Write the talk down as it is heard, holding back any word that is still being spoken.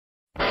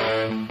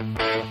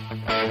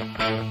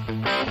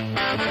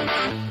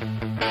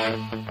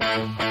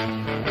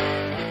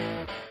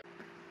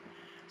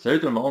Salut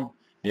tout le monde,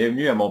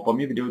 bienvenue à mon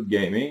premier vidéo de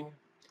gaming.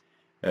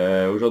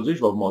 Aujourd'hui,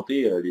 je vais vous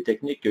montrer les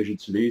techniques que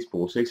j'utilise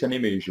pour sélectionner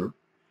mes jeux.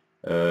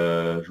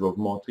 Je vais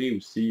vous montrer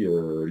aussi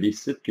les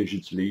sites que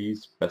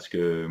j'utilise parce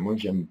que moi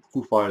j'aime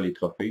beaucoup faire les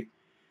trophées.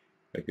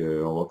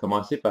 On va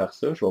commencer par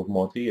ça, je vais vous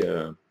montrer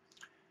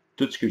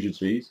tout ce que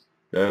j'utilise.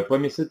 Le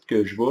premier site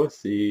que je vois,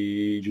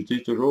 c'est,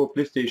 j'utilise toujours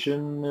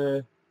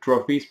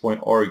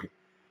PlayStationTrophies.org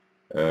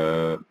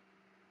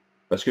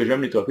parce que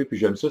j'aime les trophées, puis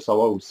j'aime ça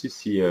savoir aussi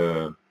si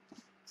là,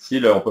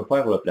 on peut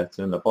faire la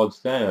platine. La part du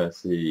temps,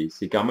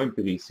 c'est quand même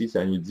précis.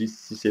 Ça nous dit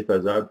si c'est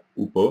faisable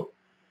ou pas.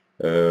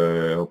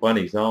 On prend un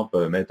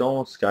exemple.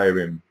 Mettons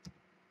Skyrim.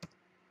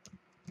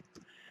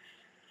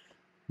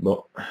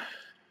 Bon.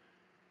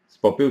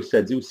 C'est pas pire aussi.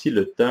 Ça dit aussi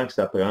le temps que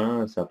ça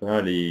prend. Ça prend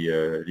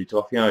les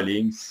trophées en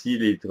ligne. Si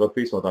les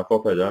trophées sont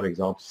encore faisables,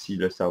 exemple, si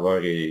le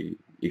serveur est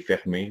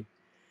fermé.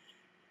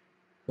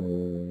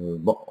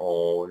 Bon,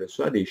 on a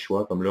soit des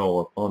choix. Comme là, on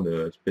va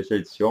prendre Special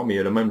Edition, mais il y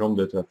a le même nombre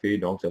de trophées,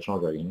 donc ça ne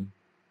change rien.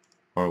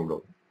 Un ou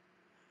l'autre.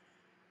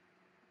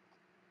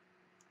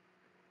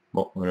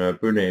 Bon, on a un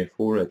peu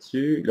d'infos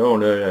là-dessus. Là,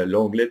 on a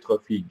l'onglet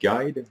Trophy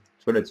Guide.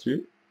 Tu vois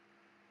là-dessus.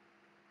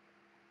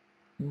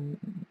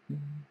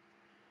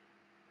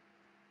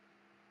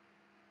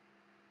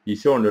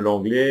 Ici, on a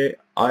l'onglet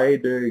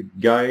Hide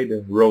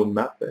Guide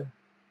Roadmap.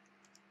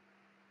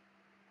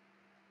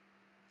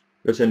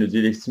 Là, ça nous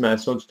dit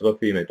l'estimation du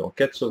trophée. Mettons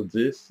 4 sur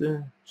 10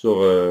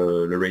 sur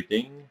le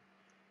rating.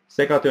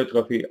 51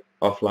 trophées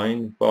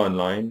offline, pas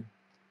online.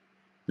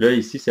 Là,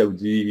 ici, ça vous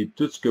dit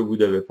tout ce que vous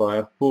devez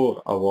faire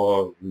pour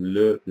avoir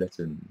le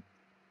platine.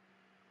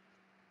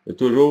 Il y a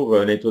toujours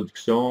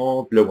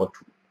l'introduction, puis le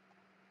walkthrough.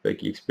 Fait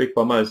qu'il explique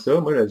pas mal ça.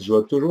 Moi, je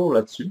vais toujours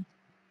là-dessus.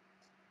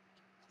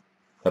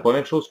 La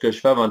première chose que je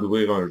fais avant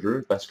d'ouvrir un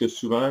jeu, parce que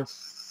souvent,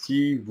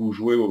 si vous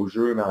jouez au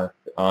jeu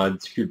en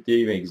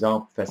difficulté, par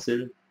exemple,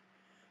 facile,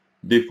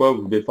 des fois,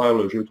 vous devez faire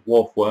le jeu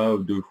 3 fois ou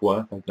 2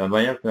 fois. Donc, la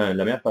meilleure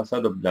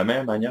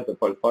manière de ne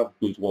pas le faire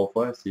 2 ou 3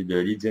 fois, c'est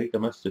d'aller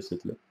directement sur ce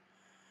site-là.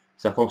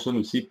 Ça fonctionne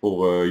aussi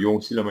pour, ils ont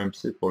aussi le même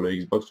site pour le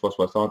Xbox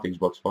 360,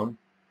 Xbox One.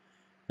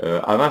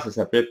 Avant, ça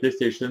s'appelait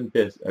PlayStation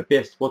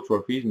PS3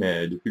 Trophies,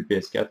 mais depuis le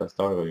PS4, à cette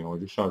heure, ils ont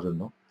juste changé de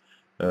nom.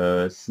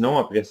 Sinon,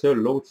 après ça,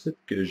 l'autre site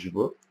que je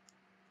vois,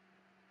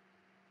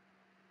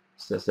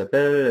 ça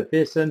s'appelle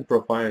PSN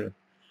Profile.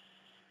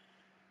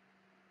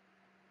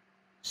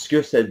 Ce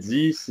que ça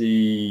dit,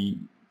 c'est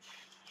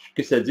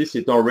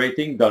ton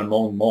rating dans le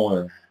monde.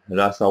 Bon,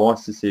 là, à savoir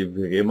si c'est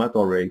vraiment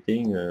ton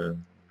rating,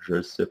 je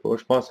ne sais pas,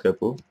 je penserais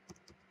pas.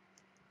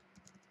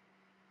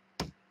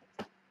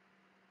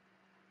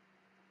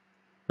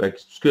 Fait que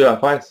tout ce qu'il y a à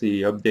faire,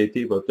 c'est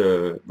updater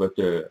votre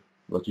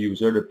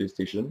user de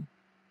PlayStation.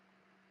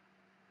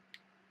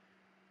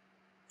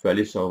 Vous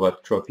allez sur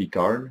votre trophy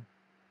card.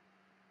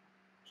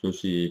 Ça,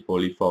 c'est pour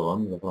les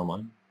forums,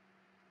 vraiment.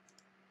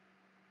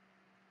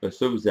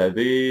 Ça, vous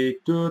avez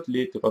tous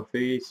les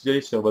trophées. Si vous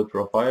allez sur votre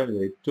profil, vous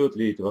avez tous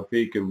les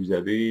trophées que vous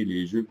avez,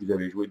 les jeux que vous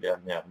avez joués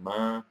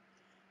dernièrement.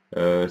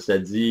 Ça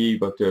dit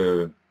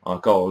votre...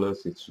 encore là,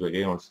 c'est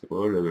vrai, on ne le sait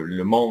pas.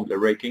 Le monde, le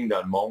ranking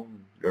dans le monde,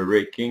 le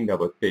ranking dans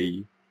votre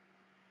pays.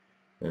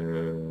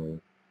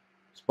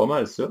 C'est pas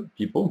mal ça.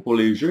 Puis pour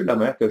les jeux, la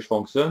manière que je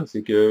fonctionne,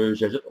 c'est que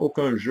j'ajoute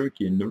aucun jeu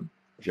qui est nul.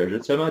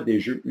 J'ajoute seulement des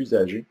jeux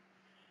usagés.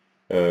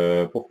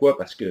 Pourquoi?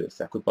 Parce que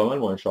ça coûte pas mal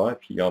moins cher.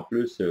 Puis en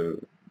plus,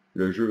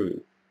 le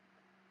jeu,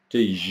 tu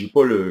sais, je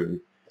pas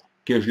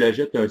que je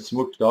l'achète un 6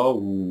 mois plus tard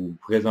ou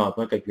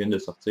présentement quand il vient de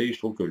sortir, je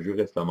trouve que le jeu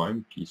reste le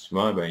même. Puis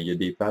souvent, ben, il y a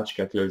des patchs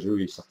quand le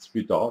jeu est sorti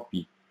plus tard.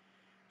 Puis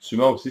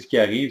souvent aussi, ce qui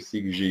arrive,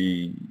 c'est que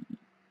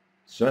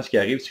souvent, ce qui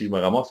arrive, c'est que je me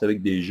ramasse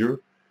avec des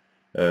jeux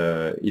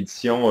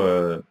édition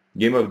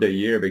Game of the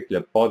Year avec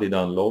le part des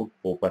downloads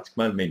pour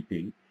pratiquement le même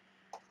prix.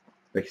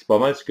 Fait que c'est pas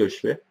mal ce que je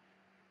fais.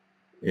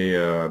 Et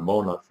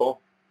bon, dans le fond,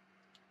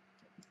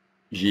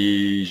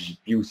 puis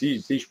aussi,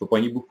 tu sais, je peux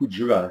pogner beaucoup de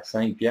jeux à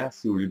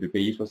 5$ au lieu de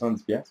payer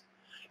 70$. Fait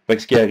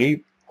que ce qui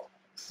arrive,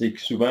 c'est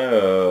que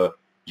souvent,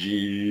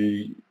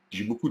 j'ai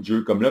beaucoup de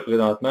jeux. Comme là,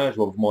 présentement, je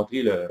vais vous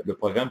montrer le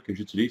programme que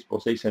j'utilise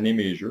pour sélectionner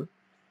mes jeux.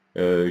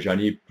 J'en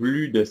ai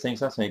plus de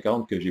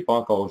 550 que j'ai pas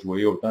encore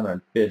joué, autant dans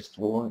le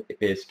PS3,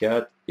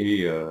 PS4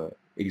 et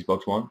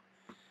Xbox One.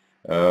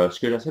 Ce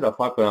que j'essaie de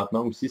faire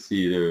présentement aussi,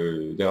 c'est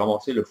de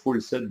ramasser le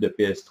full set de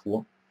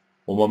PS3.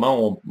 Au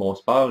moment où on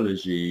se parle,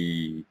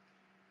 il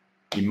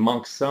me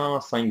manque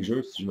 105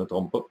 jeux, si je ne me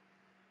trompe pas.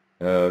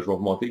 Je vais vous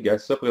montrer, gars,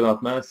 ça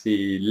présentement,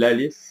 c'est la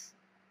liste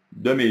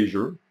de mes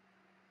jeux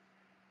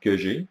que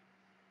j'ai.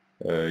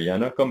 Il y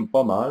en a comme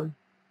pas mal.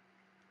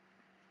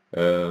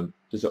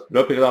 C'est ça.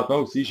 Là, présentement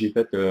aussi, j'ai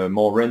fait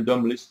mon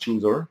Random List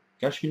Chooser.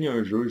 Quand je finis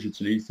un jeu,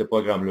 j'utilise ce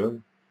programme-là.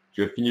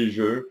 Je finis le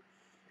jeu.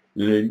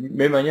 La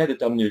même manière de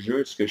terminer le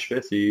jeu, ce que je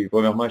fais, c'est,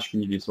 premièrement, je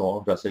finis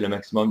l'histoire. J'essaie le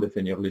maximum de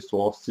finir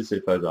l'histoire si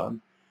c'est faisable.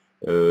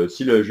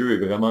 Si le jeu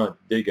est vraiment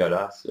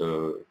dégueulasse,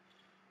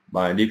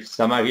 ben,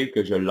 ça m'arrive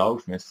que je le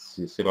lâche, mais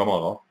c'est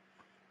vraiment rare.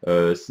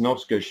 Sinon,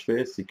 ce que je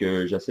fais, c'est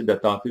que j'essaie de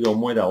tenter au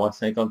moins d'avoir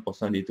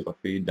 50% des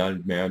trophées dans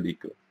le meilleur des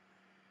cas.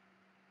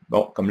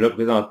 Bon, comme là,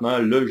 présentement,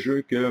 le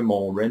jeu que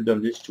mon Random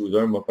List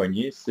Chooser m'a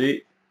pogné,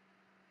 c'est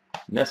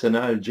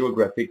National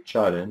Geographic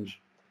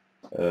Challenge.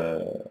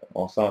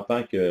 On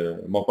s'entend que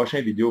mon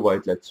prochain vidéo va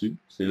être là-dessus.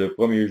 C'est le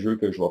premier jeu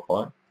que je vais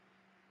faire.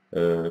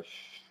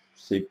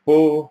 C'est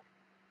pas...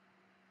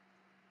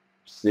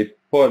 Ça n'a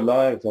pas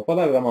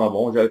l'air vraiment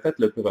bon. J'avais fait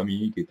le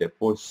premier qui était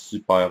pas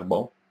super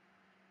bon.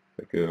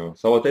 Fait que,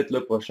 ça va être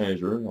le prochain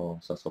jeu. Bon,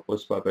 ça sera pas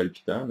super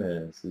palpitant,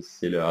 mais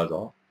c'est le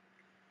hasard.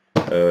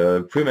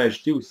 Vous pouvez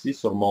m'ajouter aussi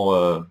sur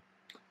mon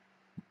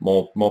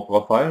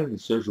profil.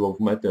 Ça, je vais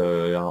vous mettre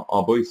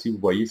en bas ici, vous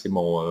voyez, c'est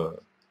mon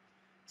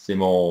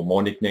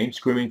nickname,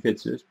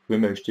 Screaminfoetus. Vous pouvez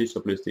m'ajouter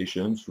sur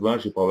PlayStation. Souvent,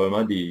 j'ai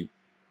probablement des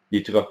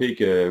trophées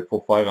qu'il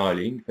faut faire en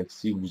ligne. Fait que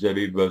si vous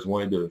avez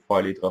besoin de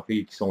faire les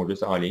trophées qui sont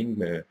juste en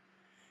ligne,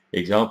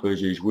 exemple,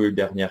 j'ai joué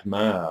dernièrement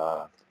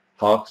à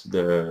Hawks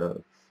de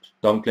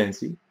Tom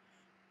Clancy.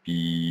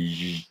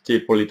 Puis,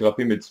 pour les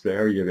trophées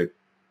multiplayer, il n'y avait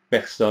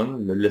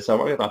personne. Le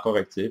serveur est encore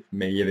actif,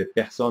 mais il n'y avait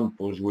personne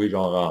pour jouer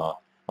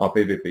genre en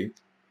PVP.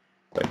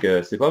 Fait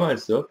que c'est pas mal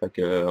ça. Fait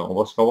que on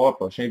va se revoir à la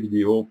prochaine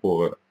vidéo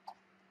pour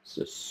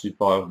ce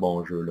super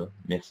bon jeu-là.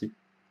 Merci.